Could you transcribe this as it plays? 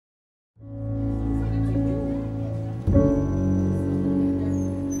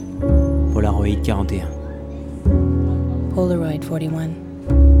41. Polaroid 41.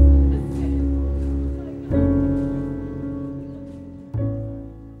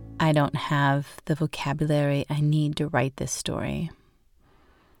 I don't have the vocabulary I need to write this story.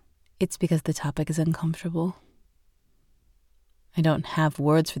 It's because the topic is uncomfortable. I don't have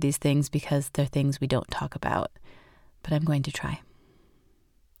words for these things because they're things we don't talk about, but I'm going to try.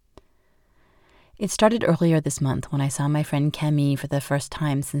 It started earlier this month when I saw my friend Camille for the first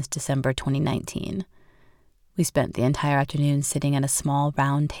time since December 2019. We spent the entire afternoon sitting at a small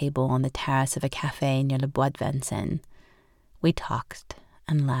round table on the terrace of a cafe near Le Bois de Vincennes. We talked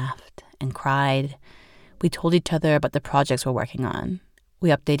and laughed and cried. We told each other about the projects we're working on. We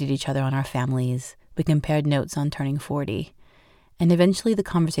updated each other on our families. We compared notes on turning 40. And eventually the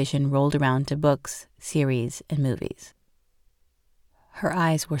conversation rolled around to books, series, and movies. Her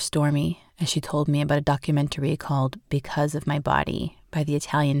eyes were stormy as she told me about a documentary called Because of My Body by the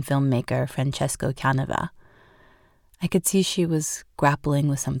Italian filmmaker Francesco Canova. I could see she was grappling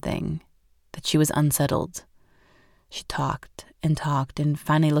with something, that she was unsettled. She talked and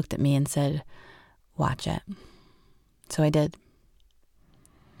finally looked at me and said, "Watch it." So I did.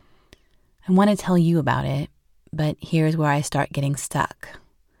 I want to tell you about it, but here's where I start getting stuck.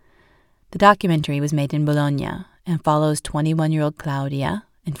 The documentary was made in Bologna and follows 21-year-old Claudia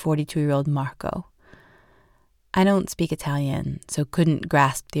and 42-year-old Marco. I don't speak Italian, so couldn't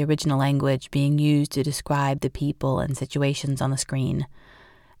grasp the original language being used to describe the people and situations on the screen,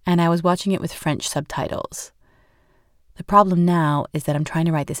 and I was watching it with French subtitles. The problem now is that I'm trying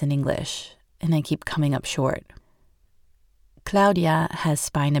to write this in English, and I keep coming up short. Claudia has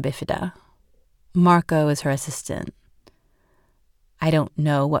spina bifida. Marco is her assistant. I don't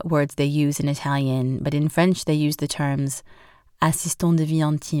know what words they use in Italian, but in French they use the terms assistant de vie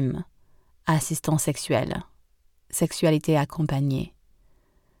intime, assistant sexuel, sexualité accompagnée.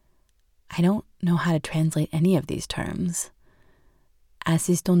 I don't know how to translate any of these terms.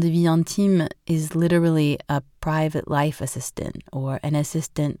 Assistant de vie intime is literally a private life assistant or an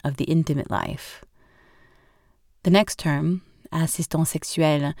assistant of the intimate life. The next term, assistant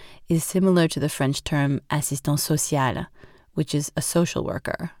sexuel, is similar to the French term assistant social, which is a social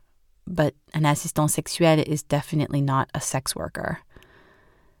worker. But an assistant sexuel is definitely not a sex worker.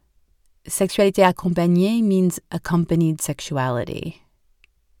 Sexualité accompagnée means accompanied sexuality.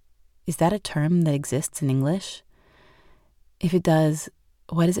 Is that a term that exists in English? If it does,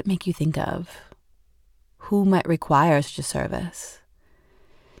 what does it make you think of? Who might require such a service?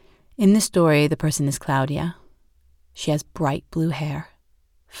 In this story, the person is Claudia. She has bright blue hair,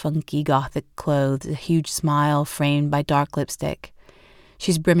 funky gothic clothes, a huge smile framed by dark lipstick.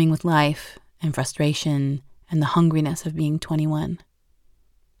 She's brimming with life and frustration and the hungriness of being 21.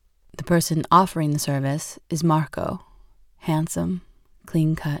 The person offering the service is Marco, handsome,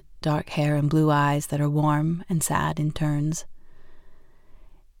 clean-cut, dark hair and blue eyes that are warm and sad in turns.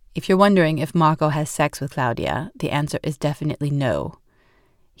 If you're wondering if Marco has sex with Claudia, the answer is definitely no.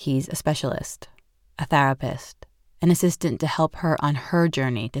 He's a specialist, a therapist, an assistant to help her on her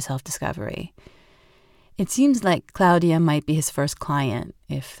journey to self-discovery. It seems like Claudia might be his first client,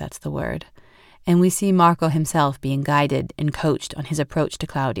 if that's the word, and we see Marco himself being guided and coached on his approach to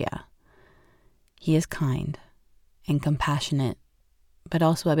Claudia. He is kind and compassionate, but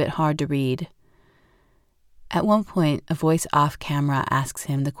also a bit hard to read. At one point, a voice off camera asks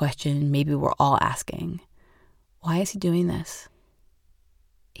him the question maybe we're all asking. Why is he doing this?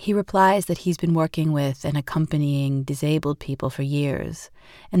 He replies that he's been working with and accompanying disabled people for years,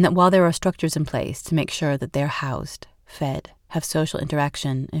 and that while there are structures in place to make sure that they're housed, fed, have social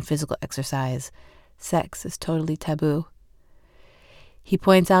interaction and physical exercise, sex is totally taboo. He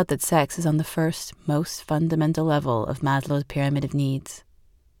points out that sex is on the first, most fundamental level of Maslow's pyramid of needs,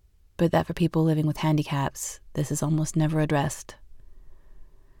 but that for people living with handicaps, this is almost never addressed.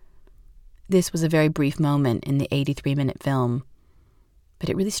 This was a very brief moment in the 83-minute film, but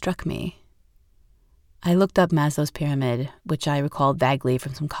it really struck me. I looked up Maslow's pyramid, which I recalled vaguely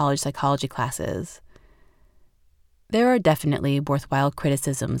from some college psychology classes. There are definitely worthwhile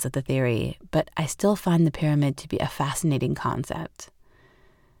criticisms of the theory, but I still find the pyramid to be a fascinating concept.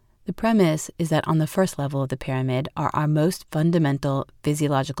 The premise is that on the first level of the pyramid are our most fundamental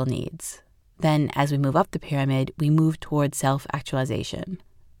physiological needs. Then, as we move up the pyramid, we move toward self-actualization.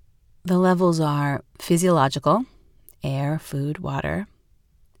 The levels are physiological, air, food, water;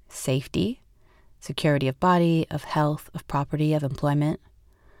 safety, security of body, of health, of property, of employment;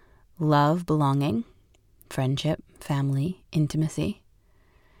 love, belonging, friendship, family, intimacy;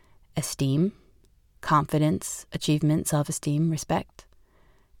 esteem, confidence, achievement, self-esteem, respect;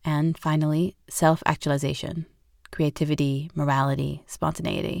 and finally, self-actualization, creativity, morality,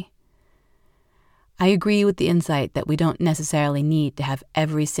 spontaneity. I agree with the insight that we don't necessarily need to have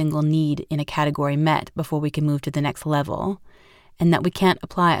every single need in a category met before we can move to the next level, and that we can't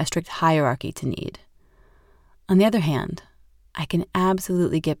apply a strict hierarchy to need. On the other hand, I can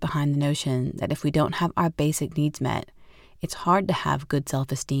absolutely get behind the notion that if we don't have our basic needs met, it's hard to have good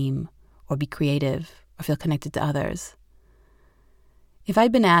self-esteem, or be creative, or feel connected to others. If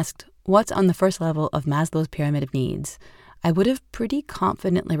I'd been asked, what's on the first level of Maslow's pyramid of needs, I would have pretty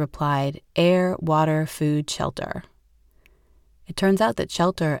confidently replied, air, water, food, shelter. It turns out that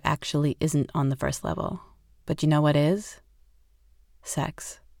shelter actually isn't on the first level. But you know what is?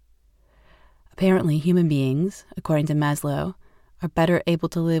 Sex. Apparently, human beings, according to Maslow, are better able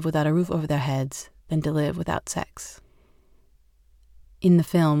to live without a roof over their heads than to live without sex. In the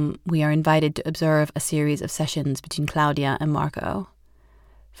film, we are invited to observe a series of sessions between Claudia and Marco.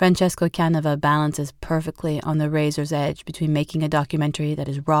 Francesco Canova balances perfectly on the razor's edge between making a documentary that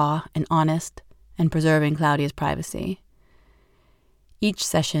is raw and honest and preserving Claudia's privacy. Each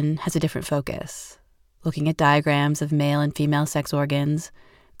session has a different focus, looking at diagrams of male and female sex organs,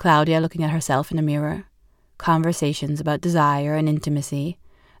 Claudia looking at herself in a mirror, conversations about desire and intimacy,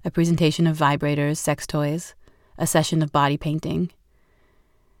 a presentation of vibrators, sex toys, a session of body painting.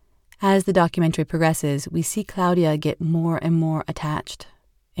 As the documentary progresses, we see Claudia get more and more attached,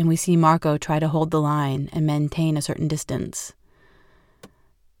 and we see Marco try to hold the line and maintain a certain distance.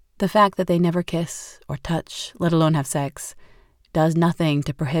 The fact that they never kiss or touch, let alone have sex, does nothing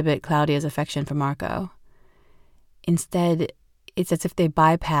to prohibit Claudia's affection for Marco. Instead, it's as if they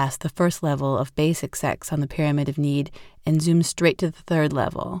bypass the first level of basic sex on the pyramid of need and zoom straight to the third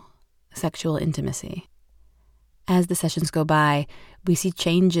level, sexual intimacy. As the sessions go by, we see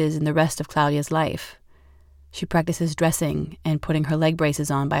changes in the rest of Claudia's life. She practices dressing and putting her leg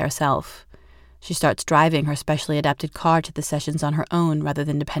braces on by herself. She starts driving her specially adapted car to the sessions on her own rather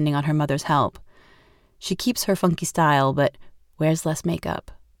than depending on her mother's help. She keeps her funky style, but wears less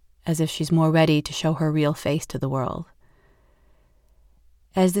makeup, as if she's more ready to show her real face to the world.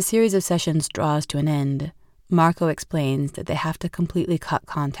 As the series of sessions draws to an end, Marco explains that they have to completely cut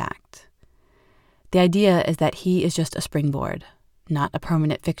contact. The idea is that he is just a springboard, not a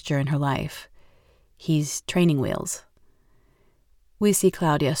permanent fixture in her life. He's training wheels. We see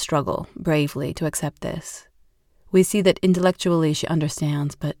Claudia struggle bravely to accept this. We see that intellectually she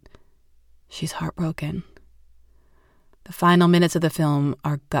understands, but she's heartbroken. The final minutes of the film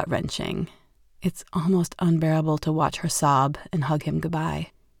are gut-wrenching. It's almost unbearable to watch her sob and hug him goodbye.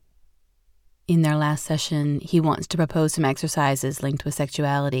 In their last session, he wants to propose some exercises linked with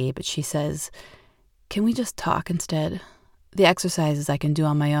sexuality, but she says, "Can we just talk instead? The exercises I can do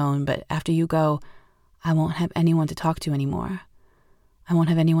on my own, but after you go, I won't have anyone to talk to anymore. I won't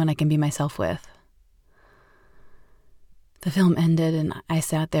have anyone I can be myself with." The film ended, and I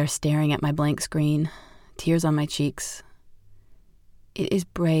sat there staring at my blank screen, tears on my cheeks. It is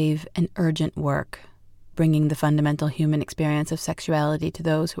brave and urgent work, bringing the fundamental human experience of sexuality to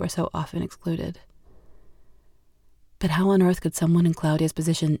those who are so often excluded. But how on earth could someone in Claudia's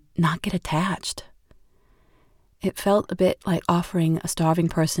position not get attached? It felt a bit like offering a starving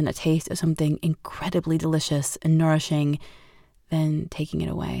person a taste of something incredibly delicious and nourishing, then taking it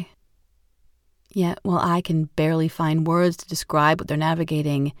away. Yet, while I can barely find words to describe what they're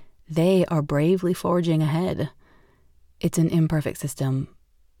navigating, they are bravely forging ahead. It's an imperfect system,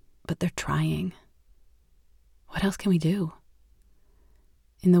 but they're trying. What else can we do?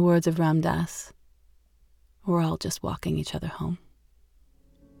 In the words of Ram Dass, we're all just walking each other home.